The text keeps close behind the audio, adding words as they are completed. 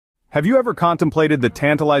Have you ever contemplated the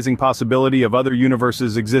tantalizing possibility of other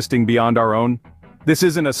universes existing beyond our own? This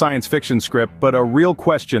isn't a science fiction script, but a real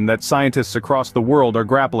question that scientists across the world are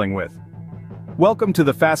grappling with. Welcome to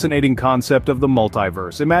the fascinating concept of the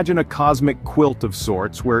multiverse. Imagine a cosmic quilt of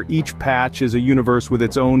sorts, where each patch is a universe with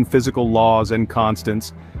its own physical laws and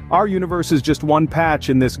constants. Our universe is just one patch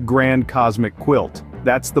in this grand cosmic quilt.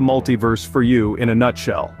 That's the multiverse for you in a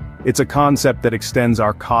nutshell. It's a concept that extends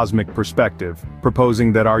our cosmic perspective,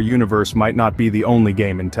 proposing that our universe might not be the only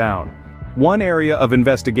game in town. One area of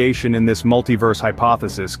investigation in this multiverse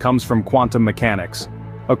hypothesis comes from quantum mechanics.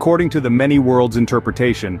 According to the many worlds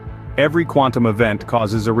interpretation, every quantum event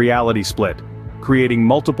causes a reality split, creating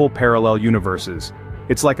multiple parallel universes.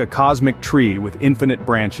 It's like a cosmic tree with infinite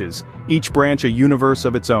branches, each branch a universe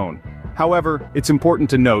of its own. However, it's important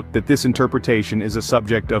to note that this interpretation is a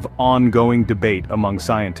subject of ongoing debate among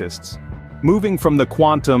scientists. Moving from the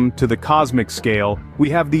quantum to the cosmic scale, we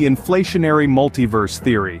have the inflationary multiverse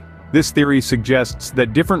theory. This theory suggests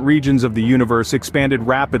that different regions of the universe expanded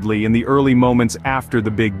rapidly in the early moments after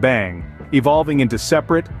the Big Bang, evolving into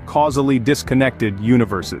separate, causally disconnected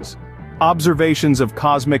universes. Observations of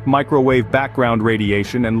cosmic microwave background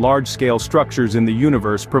radiation and large-scale structures in the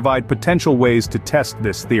universe provide potential ways to test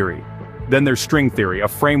this theory. Then there's string theory, a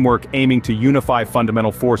framework aiming to unify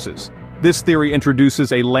fundamental forces. This theory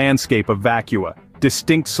introduces a landscape of vacua,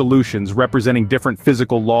 distinct solutions representing different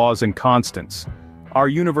physical laws and constants. Our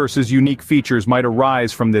universe's unique features might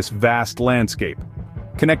arise from this vast landscape.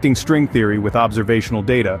 Connecting string theory with observational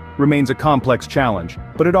data remains a complex challenge,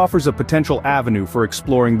 but it offers a potential avenue for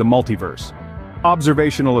exploring the multiverse.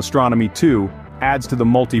 Observational astronomy, too, adds to the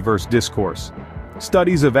multiverse discourse.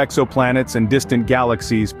 Studies of exoplanets and distant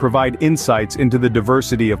galaxies provide insights into the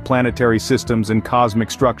diversity of planetary systems and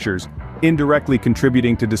cosmic structures, indirectly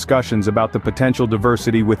contributing to discussions about the potential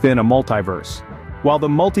diversity within a multiverse. While the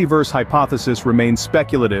multiverse hypothesis remains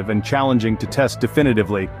speculative and challenging to test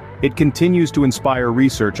definitively, it continues to inspire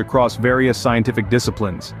research across various scientific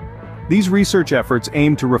disciplines. These research efforts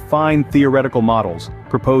aim to refine theoretical models,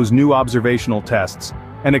 propose new observational tests,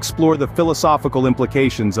 and explore the philosophical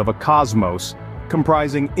implications of a cosmos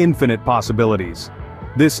comprising infinite possibilities.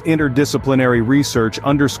 This interdisciplinary research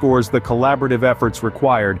underscores the collaborative efforts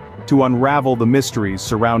required to unravel the mysteries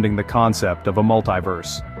surrounding the concept of a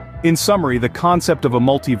multiverse. In summary, the concept of a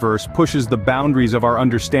multiverse pushes the boundaries of our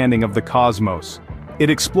understanding of the cosmos. It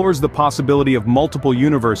explores the possibility of multiple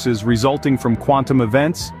universes resulting from quantum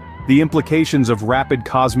events, the implications of rapid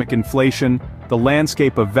cosmic inflation, the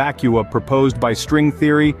landscape of vacua proposed by string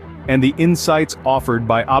theory, and the insights offered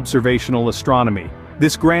by observational astronomy.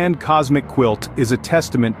 This grand cosmic quilt is a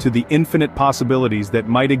testament to the infinite possibilities that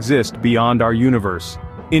might exist beyond our universe.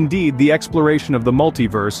 Indeed, the exploration of the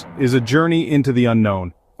multiverse is a journey into the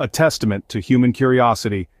unknown, a testament to human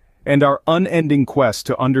curiosity, and our unending quest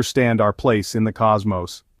to understand our place in the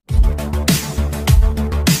cosmos.